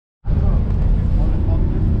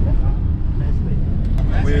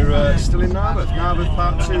We're still in Narberth. Narberth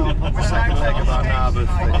part 2, the second leg of our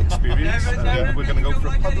Narberth experience. We're going to go for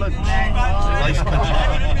a pub lunch. It's a nice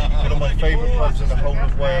country. One of my favourite pubs in the whole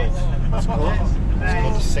of Wales. What's it called? It's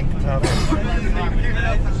called the Sink Tavern.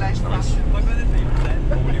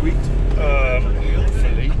 What will you eat?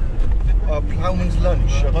 Hopefully, a ploughman's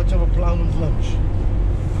lunch. I'd like to have a ploughman's lunch.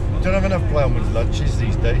 Don't have enough ploughman's lunches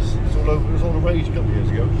these days. It was all the rage a couple of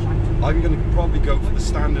years ago. I'm going to probably go for the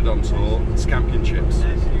standard on tour, scampi and chips.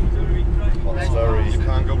 Hot slurry. You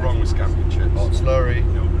can't go wrong with scampi and chips. Hot slurry.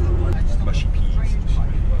 Mushy peas.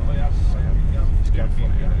 Scampi.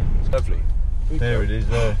 Lovely. There it is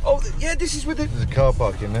there. Oh, yeah, this is where the... There's a car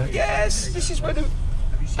park in there. Yes, this is where the...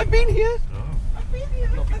 I've been here. I've been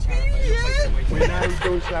here. We're now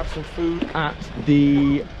going to have some food at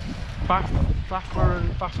the Baffin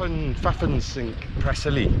Sink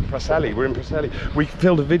Preseli. We're in Preseli. We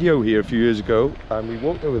filmed a video here a few years ago and we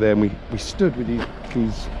walked over there and we stood with these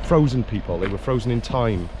frozen people. They were frozen in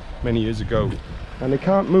time many years ago and they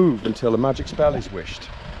can't move until a magic spell is wished.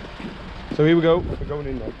 So here we go. We're going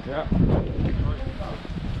in now. Yeah.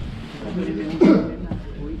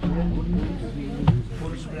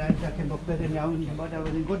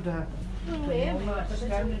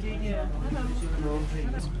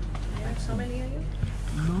 How many are you?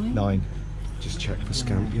 9. Just check for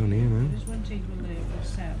scampi on here, man. There's one table there for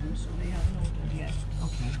 7, so they haven't ordered yet.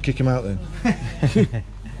 Okay. Kick him out then.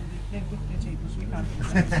 They've booked their tables, we can't.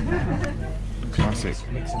 Classic.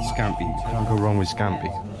 Scampi. You can't go wrong with scampi.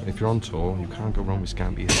 If you're on tour, you can't go wrong with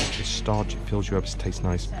scampi. It's starch, it fills you up, it tastes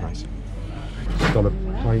nice. Just got a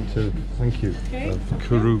pint of, thank you, of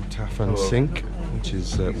Cwrw Taffan Sink, which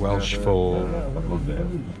is Welsh for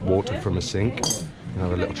water from a sink. I'll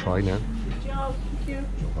have a little try now.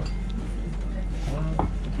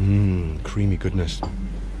 Mmm, creamy goodness.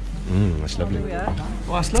 Mmm, that's lovely. Well,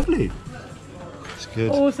 that's lovely. It's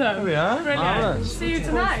good. Awesome. Here we are. Brilliant. See you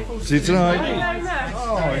tonight. See you tonight.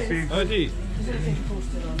 Oh, I see. Oh, geez.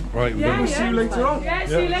 Right, we're going to see you later on. Yeah,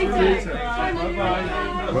 see you later.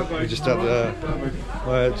 Right, we just had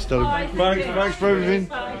thanks for everything.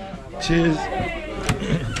 Cheers.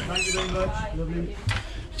 Thank you very much. Lovely.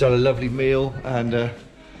 Just had a lovely meal and a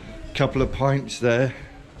couple of pints there.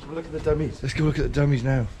 Let's have a look at the dummies. Let's go look at the dummies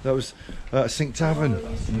now. That was Sink Tavern.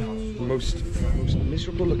 The most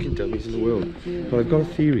miserable looking dummies in the world. But I've got a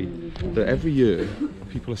theory that every year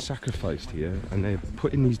people are sacrificed here and they're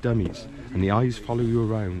put in these dummies and the eyes follow you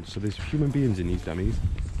around. So there's human beings in these dummies.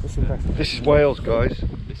 That's impressive. This is Wales, guys.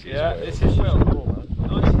 This is Wales.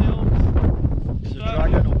 There's a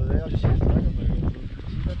dragon over there. I just see a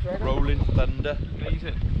dragon. Rolling thunder.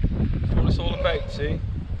 Amazing. That's what it's all about, see?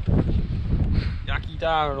 Yaki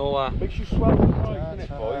down and all that. Makes you swell up, doesn't it,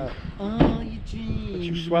 boy? Oh, you dream. Makes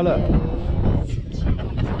you swell up. What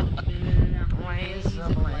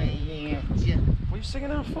are you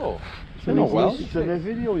singing out for? They're not Welsh. It's in their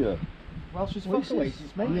video, yeah. Welsh is fuck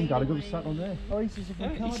Oasis, mate. Ian Gallagher sat on there. Oasis are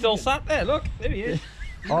from He's still sat there, look. There he is.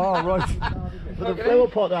 Oh, right. With the flower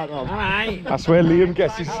pot that on. Alright. That's where Liam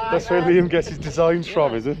gets his designs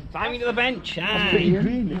from, is it? Climbing to the bench. Aye.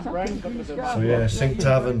 Green. It's green. So yeah, Sink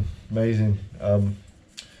Tavern, amazing.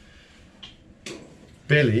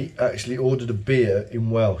 Billy actually ordered a beer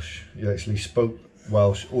in Welsh. He actually spoke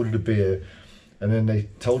Welsh, ordered a beer, and then they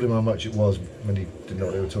told him how much it was when he didn't know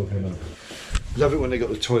what they were talking about. Love it when they got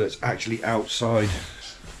the toilets actually outside.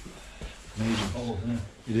 Amazing. Oh, yeah.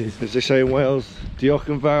 It is. As they say in Wales, Diolch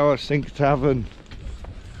yn fawr, Sink Tavern.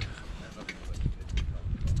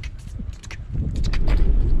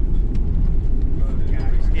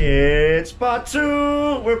 It's part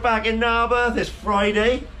 2. We're back in Narberth. It's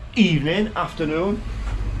Friday evening, afternoon.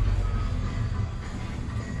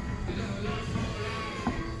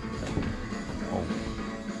 Oh,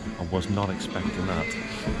 I was not expecting that.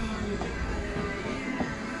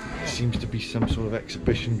 There seems to be some sort of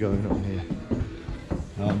exhibition going on here.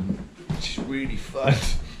 Which is really fun.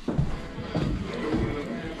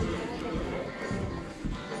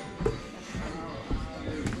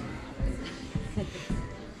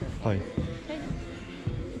 Hi.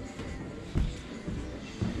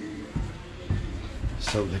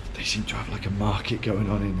 So they seem to have like a market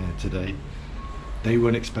going on in there today. They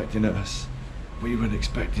weren't expecting us, we weren't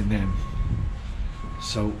expecting them.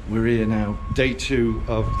 So we're here now, day 2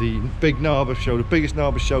 of the big Narberth show, the biggest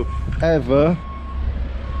Narberth show ever.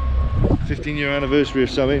 15-year anniversary or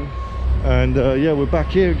something. And yeah, we're back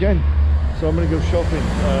here again. So I'm gonna go shopping.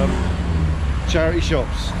 Charity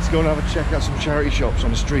shops. Let's go and have a check out some charity shops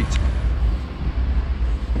on the street.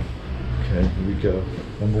 Okay, here we go.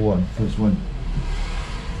 Number 1, first one.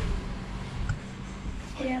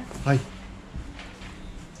 Yeah. Hi.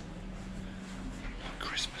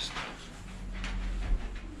 Christmas.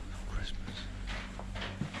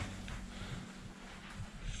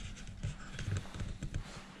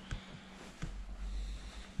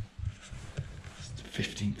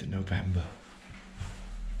 15th of November.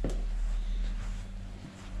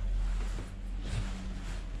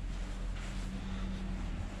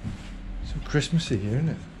 So Christmassy here, isn't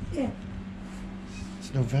it? Yeah.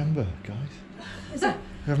 It's November, guys. We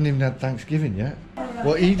haven't even had Thanksgiving yet.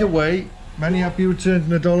 Well, either way, many happy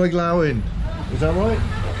returns and $1 glowing. Is that right?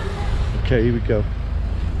 Okay, here we go.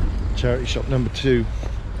 Charity shop number 2.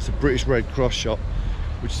 It's a British Red Cross shop,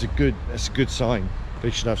 which is that's a good sign. They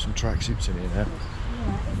should have some tracksuits in here now.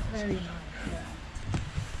 Yeah, it's very nice.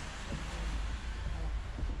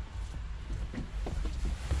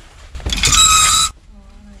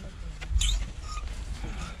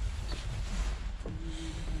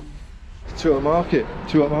 Two up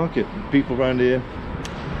market. People around here,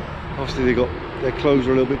 obviously they got their clothes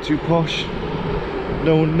are a little bit too posh.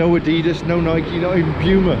 No Adidas, no Nike, not even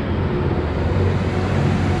Puma.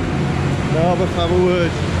 Narberth, have a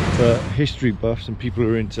word. For history buffs and people who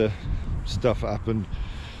are into stuff that happened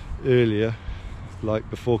earlier, like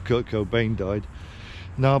before Kurt Cobain died,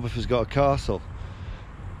 Narberth has got a castle,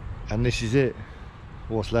 and this is it,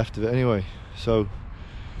 what's left of it anyway. So,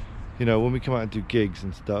 you know, when we come out and do gigs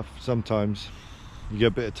and stuff, sometimes you get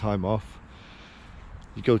a bit of time off,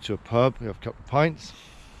 you go to a pub, you have a couple of pints,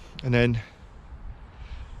 and then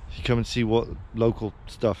you come and see what local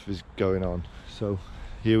stuff is going on. So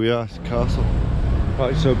here we are, it's a castle.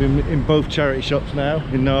 Right, so I've been in both charity shops now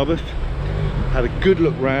in Narberth, had a good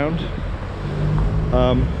look round.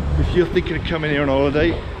 If you're thinking of coming here on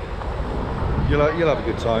holiday, you'll have a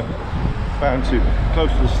good time. Bound to, close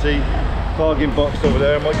to the sea, bargain box over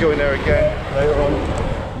there. I might go in there again later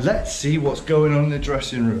on. Let's see what's going on in the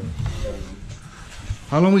dressing room.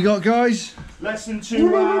 How long we got, guys? Less than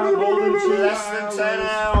 2 hours, less than 10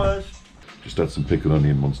 hours. Just had some pickled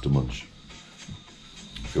onion monster munch.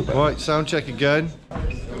 Feel better. Right, sound check again.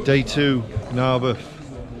 Day 2, Narberth.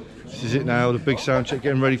 This is it now, the big sound check,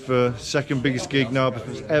 getting ready for second biggest gig Narberth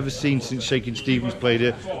has ever seen since Shakin' Stevens played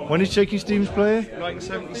here. When did Shakin' Stevens play here?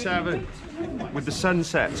 1977. With the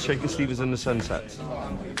Sunsets, Shakin' Stevens and the Sunsets.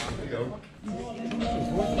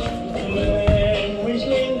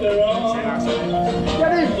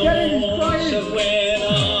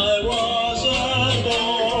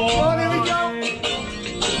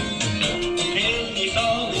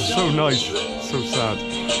 So nice, so sad.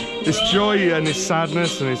 It's joy and it's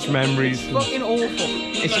sadness and it's memories. It's fucking awful.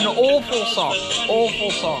 It's an awful song.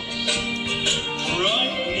 Awful song.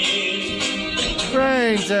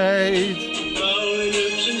 Rain Days.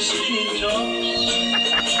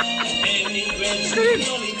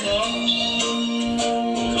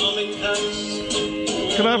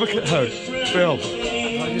 Can I have a hug? Bill.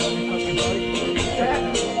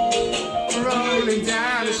 Rolling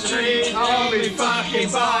down the street, only fucking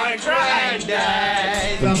by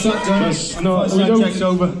Granddad.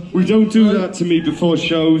 We don't do that to me before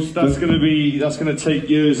shows. That's gonna take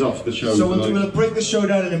years off the show. So we're going to break the show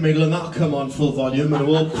down in the middle and that'll come on full volume and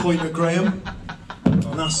we'll point at Graham.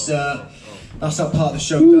 And that's that part of the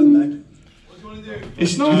show done then.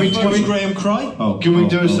 It's not. Can we Graham cry? Can we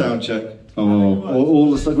do a sound check?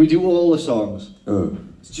 All the stuff. We do all the songs.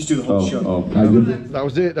 Let's just do the whole show. That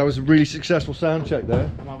was it. That was a really successful sound check there.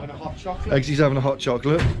 I'm having a hot chocolate. Eggsy's having a hot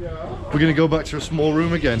chocolate. We're going to go back to a small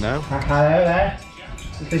room again now. Hello there.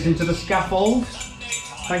 Listen to the scaffold.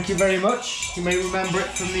 Thank you very much. You may remember it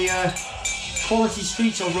from the Quality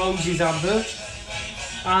Streets or Roses advert.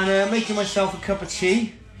 And making myself a cup of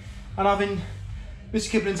tea and having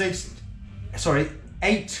Mr. Kipling's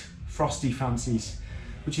 8 Frosty Fancies,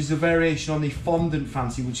 which is a variation on the fondant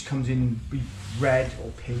fancy, which comes in red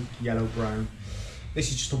or pink, yellow, brown. This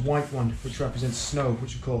is just a white one, which represents snow,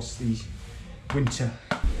 which of course the winter.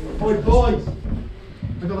 Oi boys,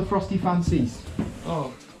 I got the Frosty Fancies.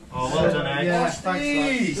 Oh, well done, eh? Yeah,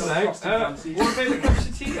 thanks. What about the cups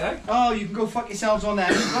of tea, eh? Oh, you can go fuck yourselves on there.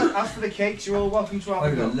 As for the cakes, you're all welcome to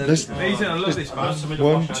have them. Amazing, I love this man.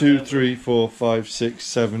 1, 2, 3, 4, 5, 6,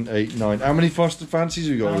 7, 8, 9. How many Frosted Fancies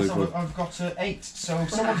have you got? I've got 8, so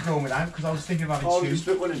someone's going with that because I was thinking of having 2.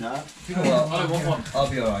 split one in half. Well, I want one. I'll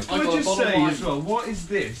be alright. Can I just say as well, what is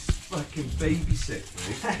this fucking baby sick?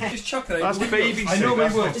 Just chuck it. That's baby sick. I know we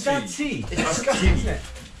will. Is that tea? It's disgusting, isn't it?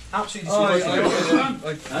 Absolutely disgusting.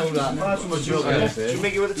 Should we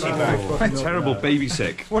make it with a tea bag? Terrible baby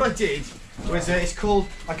sick. What I did was, it's called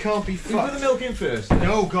I Can't Be Can you put Fucked. the milk in first?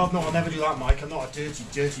 No, God, no, I'll never do that, Mike. I'm not a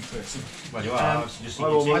dirty person. Well, you are.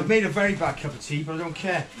 I've made a very bad cup of tea, but I don't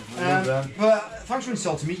care. But thanks for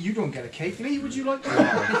insulting me. You don't get a cake. Lee, would you like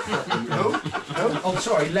one? No? Oh,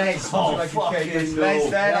 sorry, Les. Would you like a cake? There's Les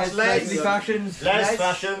there. That's Les. Fashions. Les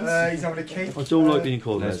Fashions. He's having a cake. I don't like being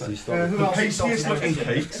called Leslie. Who else insulted Tastiest looking me?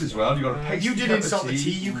 cakes as well. You got a You did insult the tea.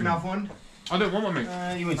 You can have one. I don't want one, mate.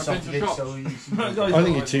 You I've been to the shop. I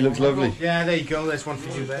think your tea looks lovely. Yeah, there you go. There's one for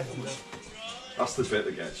you there. That's the bit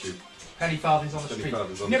that gets you. Penny farthings on the street.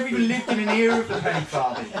 farthings on You never the even lived in an era of the penny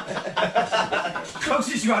farthing.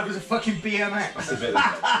 Closest you had was a fucking BMX. That's the bit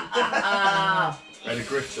that gets you. And a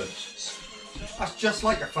grifter. That's just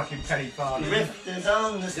like a fucking penny farthing. Grifters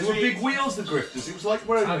on the They were big wheels, the grifters. It was like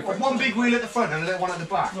One big wheel at the front and a little one at the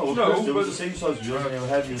back. No, grifters was the same size as yours. They were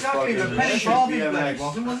heavy as Exactly, the penny farthing blade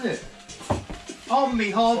wasn't, was it? On me,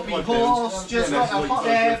 hold me horse, just like a hot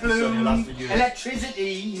air balloon,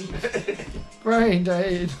 electricity. Brain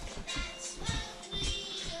dead.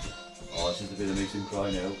 Oh, this is the bit that makes him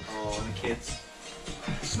cry now. Oh, the kids.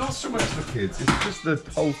 It's not so much the kids, it's just the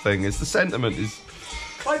whole thing. It's the sentiment is.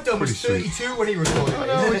 Clive Dunn was Pretty 32 when he recorded it.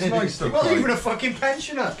 No, it's nice though. He wasn't even a fucking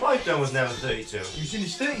pensioner. Clive Dunn was never 32. He was in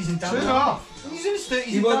his 30s in Dad's 2.5. Army. He was in his 30s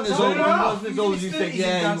He in wasn't Dad's as old. He Army. wasn't as old as you think.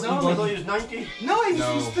 Yeah, Dad's I Army. thought he was 90. No, he was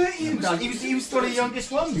in his 30s in Dad's. He was one of the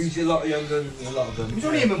youngest ones. He was a lot younger than a lot of them. It was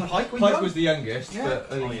only him and Pike. Pike was the youngest, Yeah.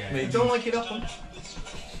 but I don't like it up on.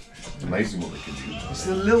 It's amazing what they can do. It's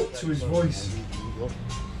the lilt to his voice.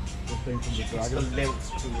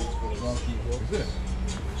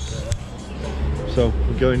 So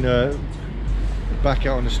we're going back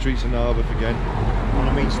out on the streets of Narberth again. On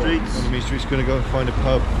the main streets. On the main streets, going to go and find a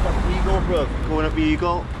pub. Up Eagle, bro. Going up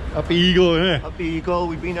Eagle. Up Eagle, innit? Up Eagle.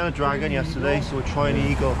 We've been on a dragon yesterday, so we're trying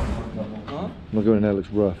Eagle. I'm going there, looks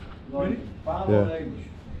rough. Yeah.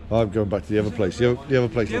 I'm going back to the other place. The other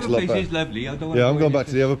place looks a lot better. lovely. I don't Yeah, I'm going back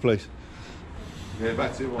to the other place. Yeah,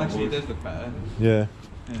 back to one. Actually, it does look better. Yeah.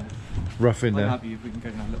 Rough in I'm there. happy if we can go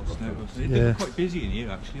down a little snow. It's Yeah. quite busy in here,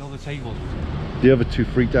 actually. All the tables. The other two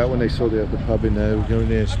freaked out when they saw the pub in there. We're going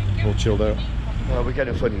there, all chilled out. Well, we're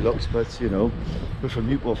getting funny looks, but you know, we're from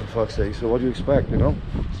Newport for fuck's sake, so what do you expect, you know?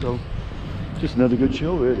 So, just another good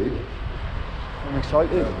show, really. I'm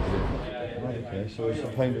excited. Right, okay, so it's a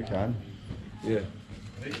pint of can. Yeah.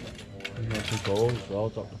 You got some gold as well,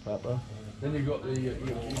 Dr. Pepper. Then you got the you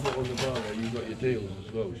got on the bar there, you got your deals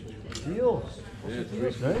as well. Deals? Yeah,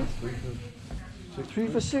 Deals, right? 3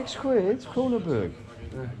 for 6 quid, Kronenberg.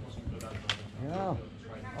 Yeah.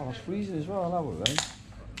 Oh, it's freezing as well, that would right?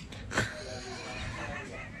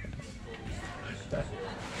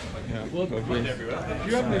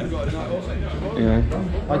 You haven't even got a night.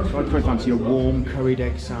 Yeah. I'd quite fancy a warm curried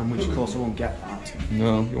egg sandwich. Of course, I won't get that.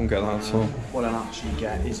 No, you won't get that at all. What I'll actually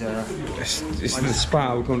get is a. It's the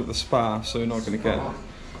spa. We're going to the spa, so you're not going to get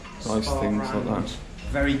nice things like that.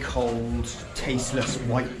 Very cold, tasteless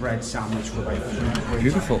white bread sandwich for about £3.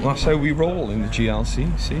 Beautiful. That's how we roll in the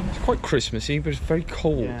GLC. See, it's quite Christmassy, but it's very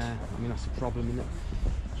cold. Yeah, I mean that's the problem, isn't it?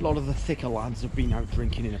 A lot of the thicker lads have been out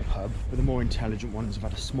drinking in a pub, but the more intelligent ones have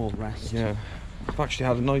had a small rest. Yeah. I've actually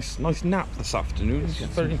had a nice nap this afternoon. It's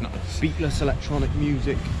very nice. Beatless electronic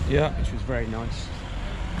music. Yeah. Which was very nice.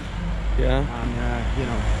 Yeah. And you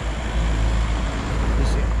know,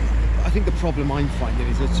 I think the problem I'm finding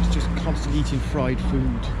is it's just constantly eating fried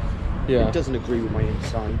food. Yeah. It doesn't agree with my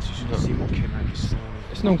insides. You should have seen what came out this morning.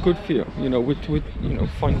 It's not good for you, you know, with you know,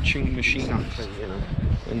 fine-tuned machines. Exactly, you know.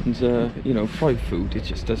 And you know, fried food, it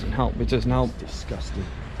just doesn't help. It doesn't help. It's disgusting.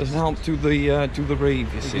 Doesn't help do the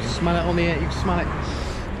rave. You see. You can smell it on the air. You can smell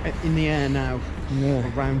it in the air now. Yeah.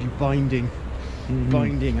 Around you, binding.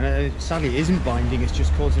 Binding. Sadly, it isn't binding. It's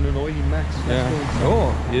just causing an oily mess. Yeah.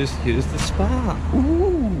 Oh, here's the spa.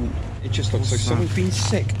 Ooh. It just looks like someone's been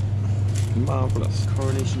sick. Marvellous.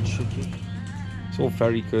 Coronation chicken. It's all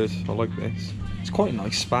very good. I like this. It's quite a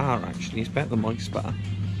nice spa actually. It's better than my spa.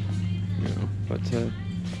 You know, but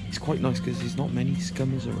it's quite nice because there's not many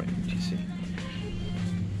scummers around. You see.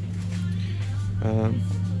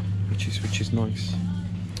 Which is nice.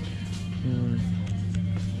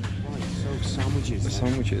 Right, so sandwiches. The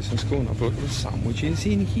sandwiches. Let's go and have a look at the sandwiches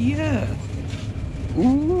in here.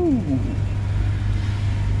 Ooh.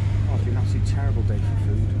 Oh, it's been an absolutely terrible day for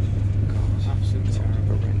food. God, absolutely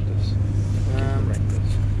terrible. Horrendous. Horrendous.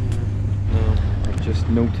 No, I've just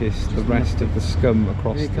noticed the rest of the scum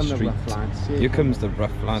across Here the come street. the rough lads. Here comes the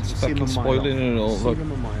rough lads, fucking spoiling it all. Look, See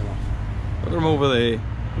them a mile off. look at them over there.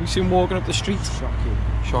 You see them walking up the street? Shocking.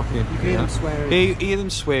 Shocking. You hear them swearing. Hear them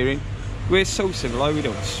swearing. We're so civilised, we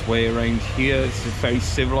don't swear around here. It's a very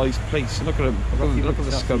civilised place. Look at them. Look at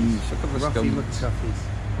the scums. Look at the Ruffy scums.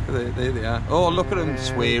 McTuffies. There they are. Oh, look at them There you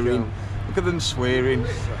swearing. go. Look at them swearing.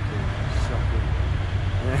 Shocking.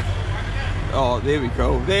 Oh, there we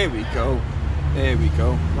go. There we go. There we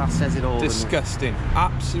go. That says it all. doesn't it? Disgusting.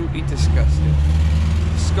 Absolutely disgusting.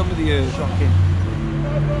 Scum of the earth. Shocking.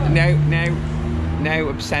 Now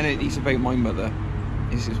obscenities about my mother.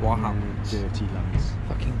 This is what happens. Dirty lads.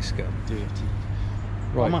 Fucking scum. Dirty.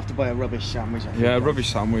 I'm gonna have to buy a rubbish sandwich. I think. Yeah, rubbish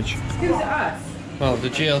sandwich. Who's it us? Well, the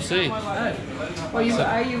GLC. Oh. Well,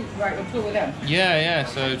 are you right on tour with them? Yeah,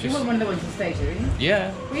 so You just... weren't one of the ones on stage, were you?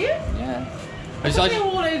 Yeah. Were you? Yeah. I thought they were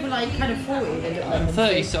all over like kind of 40. They look like I'm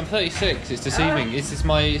 30. I'm 36. It's deceiving. It's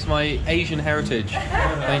my Asian heritage.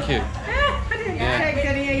 Thank you. I didn't take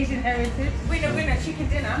any Asian heritage. Winner, chicken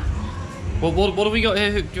dinner. Well, what have we got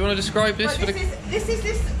here? Do you want to describe this? Right, this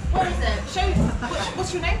is what is it? Show.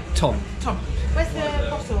 What's your name? Tom. Tom. Where's the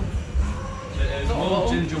bottle? More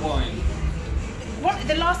ginger wine. What?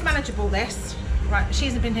 The last manager bought this. Right, she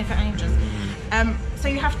hasn't been here for ages. So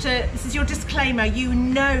you have to. This is your disclaimer. You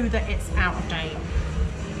know that it's out of date.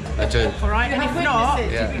 I do. All right, and if not,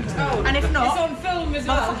 Yeah. and if not, It's on film as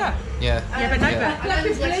well. motherfucker. Yeah. Yeah, but no, Yeah. but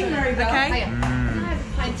disclaimer, okay? Can I have a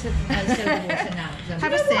pint of soda water now?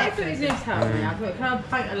 Have a I sip. thought his name's Harry. I thought, can I have a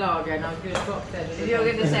pint of lager? And I was going to drop dead. You're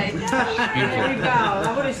going to say, Harry Bell,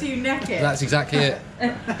 I want to see you naked. That's exactly it.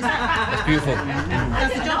 It's beautiful.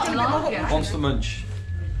 That's the job. Monster Munch.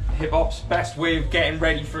 Hip hop's best way of getting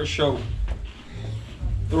ready for a show.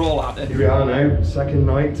 They're all at it. Here we are now, second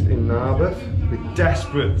night in Narberth. We're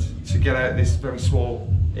desperate to get out of this very small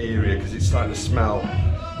area because it's starting to smell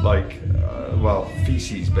like, well,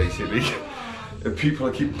 feces basically. People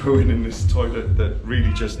keep pooing in this toilet that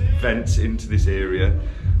really just vents into this area.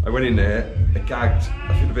 I went in there, I gagged,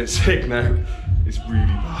 I feel a bit sick now. It's really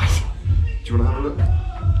bad. Do you want to have a look?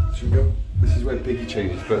 Should we go? This is where Biggie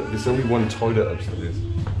changes, but there's only one toilet upstairs.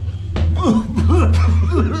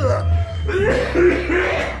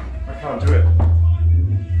 I can't do it.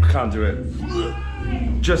 I can't do it.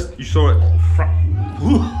 Just, you saw it.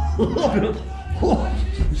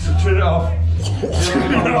 So turn it off.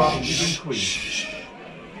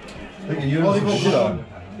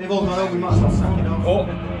 They've all gone over, we might as well sack it off. Oh,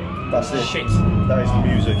 That's it. shit. That is the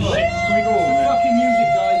music. Can we go home now? Fucking music,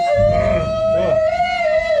 guys.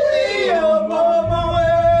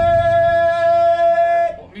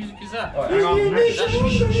 What music is that? Hang on. It's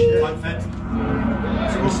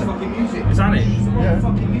the wrong fucking music. Is that it? It's the wrong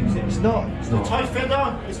fucking music. It's not. It's the tight fit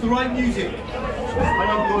on. It's the right music. I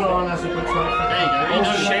don't go on as a good tight fit. There you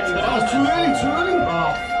go. Shit. It's too early, too early. Oh,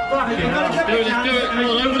 Do it, do it. Come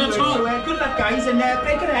on, over the top. Good luck, guys, and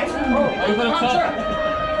break it out. Over the top.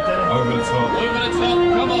 Over the top. Over the top.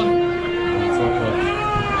 Come on.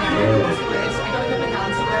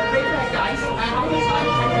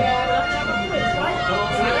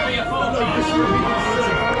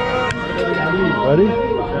 Ready?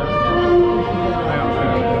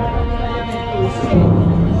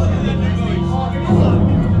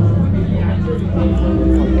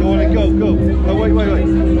 Go on and go, go. Oh, wait.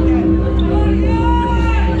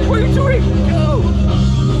 What are you doing? Go!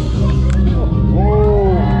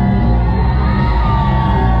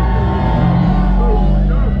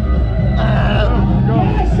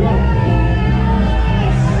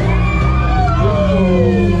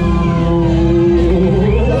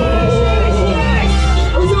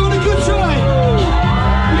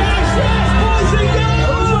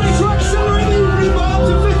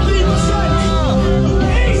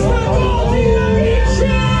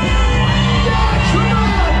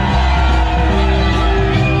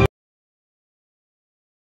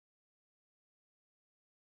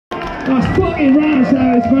 That's fucking Rams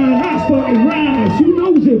house, man. That's fucking Rams. You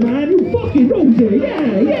knows it, man. You fucking knows it.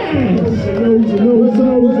 Yeah. Knows it.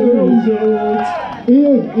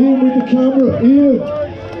 Ian with the camera. Ian,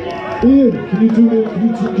 can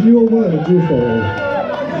you hold my hand and do a photo?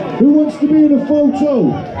 Who wants to be in a photo?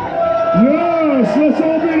 Yes, let's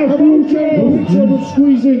all be in a photo.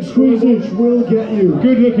 Squeeze in. We'll get you.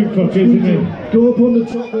 Good looking fucker, isn't he? Go up on the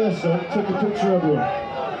top there, son. Take a picture of everyone.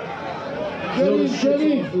 Get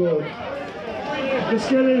in. Let's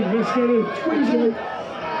get in. Squeeze in.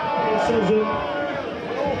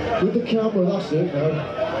 With the camera, that's it now.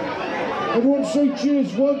 Everyone say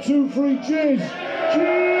cheers. 1, 2, 3, cheers.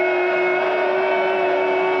 Cheers!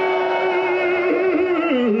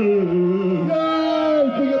 Yay!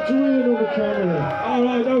 Big up to Ian on the camera.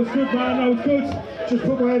 Alright, that was good, man. That was good. Just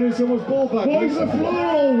put my head in someone's ball bag. Why is the floor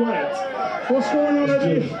all wet? What's going on in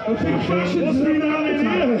here? A big fashion's been on in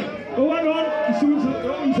here. Oh, hang on.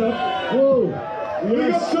 He's up. Whoa.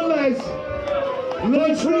 Big up to Les.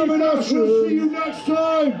 Thanks for having us. We'll see you next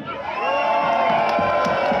time.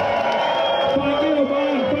 Thank you,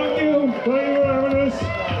 man. Thank you. Thank you for having us.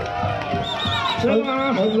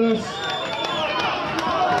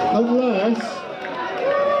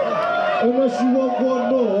 Unless you want one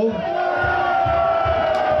more.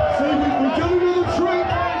 See, we got another trick.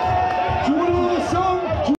 Do you want another song?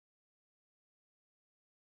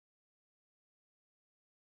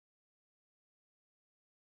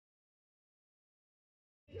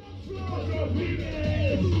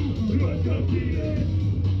 Make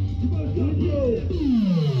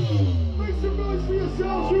some noise for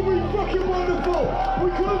yourselves, you'll be fucking wonderful. We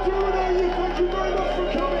couldn't do it without you. Thank you very much for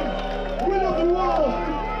coming. We love you all.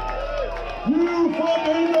 You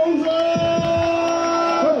fucking losers!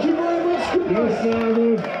 Thank you very much. Yes,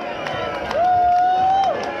 Simon.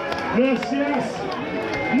 Yes, yes.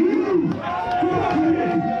 You fucking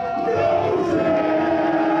losers!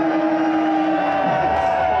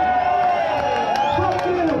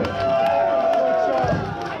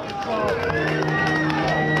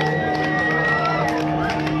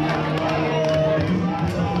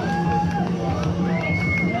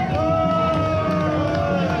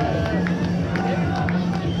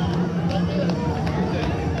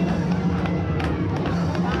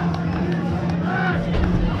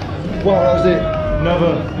 Well, that was it.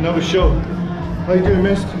 Another show. How you doing,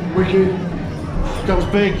 Mist? Wicked. That was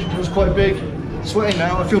big. That was quite big. Sweating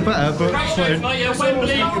now. I feel better, but sweating.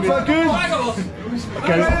 Quite good.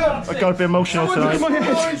 I got a bit emotional tonight.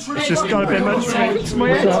 It's just got a bit emotional.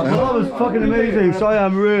 That was fucking amazing. So I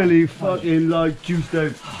am really fucking like juiced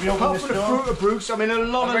out. Apart from the fruit of Bruce, I mean a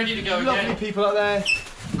lot of lovely people out there.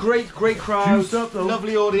 Great crowd,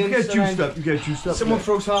 lovely audience. You get juiced up. Someone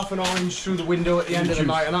throws half an orange through the window at the end of the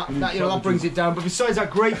night, and that, that brings it down. But besides that,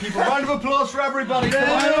 great people. Round of applause for everybody.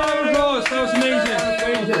 That was amazing.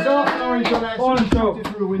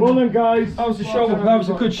 Well done, guys. That was a show. That was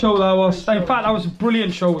a good show. That was. In fact, that was a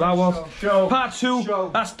brilliant show. That was. Part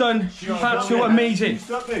 2. That's done. Part 2. Amazing.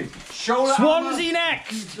 Swansea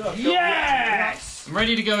next. Yes. I'm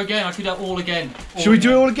ready to go again. I could have all again. Should we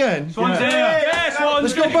do it all again? Swansea. Yes, Swansea.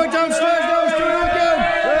 Let's go back downstairs now. Let's do it all again.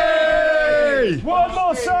 Hey! One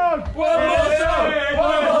more song. One more song.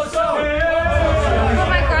 One more song.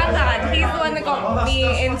 My granddad, he's the one that got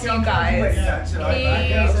me into you guys.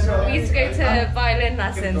 We used to go to violin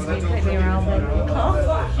lessons and he'd play me around in the car.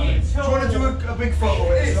 Do you want to do a big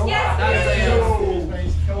photo? Yes.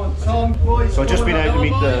 So I've just been out to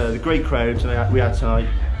meet the great crowds we had tonight.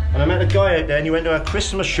 And I met a guy out there, and he went to a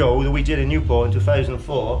Christmas show that we did in Newport in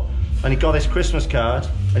 2004, and he got this Christmas card,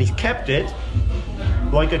 and he's kept it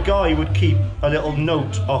like a guy would keep a little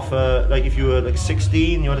note off, like if you were like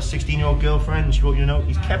 16, you had a 16-year-old girlfriend, and she wrote you a note.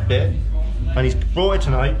 He's kept it, and he's brought it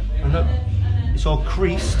tonight, and look, it's all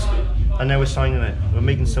creased, and now we're signing it. We're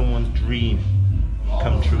making someone's dream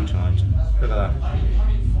come true tonight. Look at that.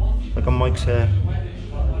 Look at Mike's hair.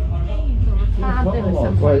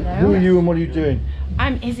 Right, who are you and what are you doing?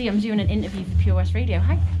 I'm Izzy, I'm doing an interview for Pure West Radio.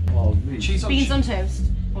 Hi. Cheese beans on toast.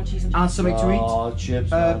 Or cheese on toast. And something to eat. Oh,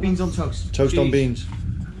 chips. Beans on toast. Toast on beans.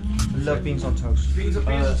 I love beans on toast. Beans on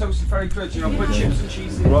toast is very good. You know, put chips and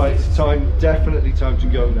cheese in. Right, it's time, definitely time to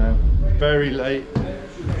go now. Very late.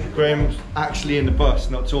 Graham's actually in the bus,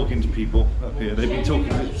 not talking to people up here. They've been talking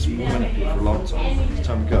to this woman up here for a long time. It's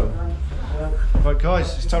time to go. Right,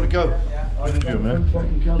 guys, it's time to go.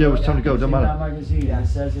 Yeah, it's time to go, don't matter.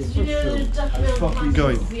 Fucking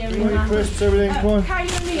going. Crisps, everything, come on.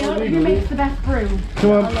 Who makes the best brew?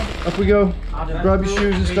 Come on, up we go. Grab your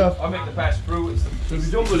shoes and stuff. I make the best brew. If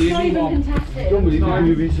you don't believe me,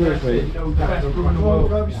 you research, mate. Seb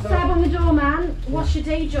on the door, man. What's your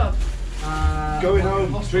day job? Going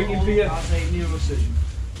home. Drinking beer. As a neurosurgeon.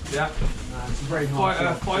 Yeah. It's a very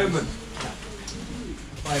hard fireman.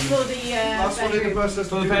 For the Last one in the bus, that's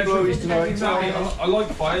the blowies tonight. Exactly. I like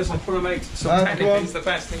fires, I put them out. So technically it's the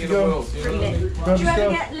best thing in the world. You know? Do you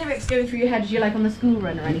ever get lyrics going through your head as you're like on the school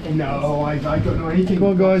run or anything? No, I don't know anything. Come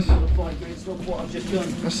on, guys.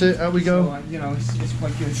 That's it, out we go. So, you know, it's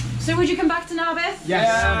quite good. So would you come back to Narberth? Yes,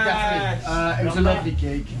 definitely. It was a lovely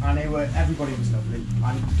gig, and everybody was lovely.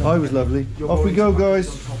 And I was lovely. Off we go, guys.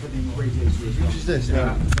 Which is this?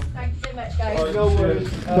 Thank you so much, guys. No worries.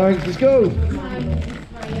 Thanks, let's go.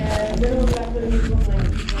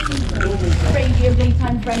 Radio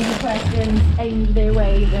daytime friendly questions aimed their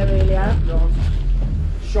way there earlier.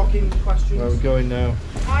 Shocking questions. Where we're going now.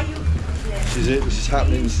 Are you? This is it, this is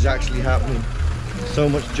happening, this is actually happening. So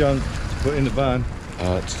much junk to put in the van.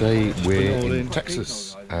 Today we're in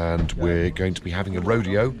Texas and we're going to be having a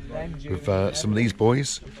rodeo with some of these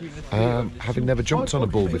boys. Having never jumped on a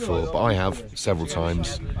bull before, but I have several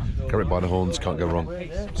times. Carry it by the horns, can't go wrong.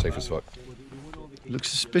 Safe as fuck. Looks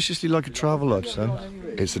suspiciously like a travel lodge, son.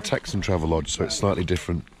 It's a Texan travel lodge, so it's slightly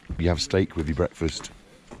different. You have steak with your breakfast.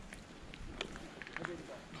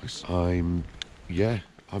 I'm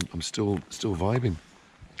still vibing.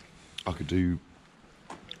 I could do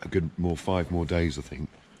a good 5 more days, I think.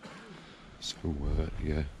 So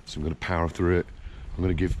yeah, so I'm going to power through it. I'm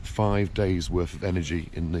going to give 5 days worth of energy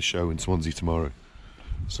in this show in Swansea tomorrow.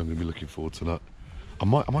 So I'm going to be looking forward to that. I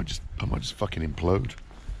might just fucking implode.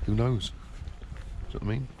 Who knows? Do you know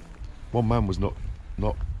what I mean? one man was not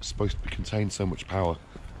supposed to contain so much power,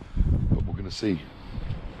 but we're going to see.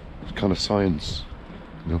 It's kind of science,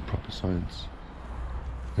 you know, proper science.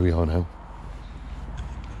 Here we are now.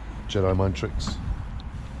 Jedi mind tricks.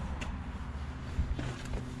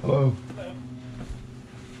 Hello.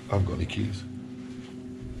 I haven't got any keys.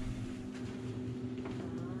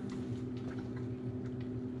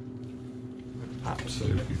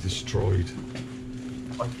 Absolutely destroyed.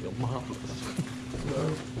 I feel marvellous.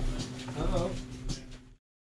 Hello. Hello.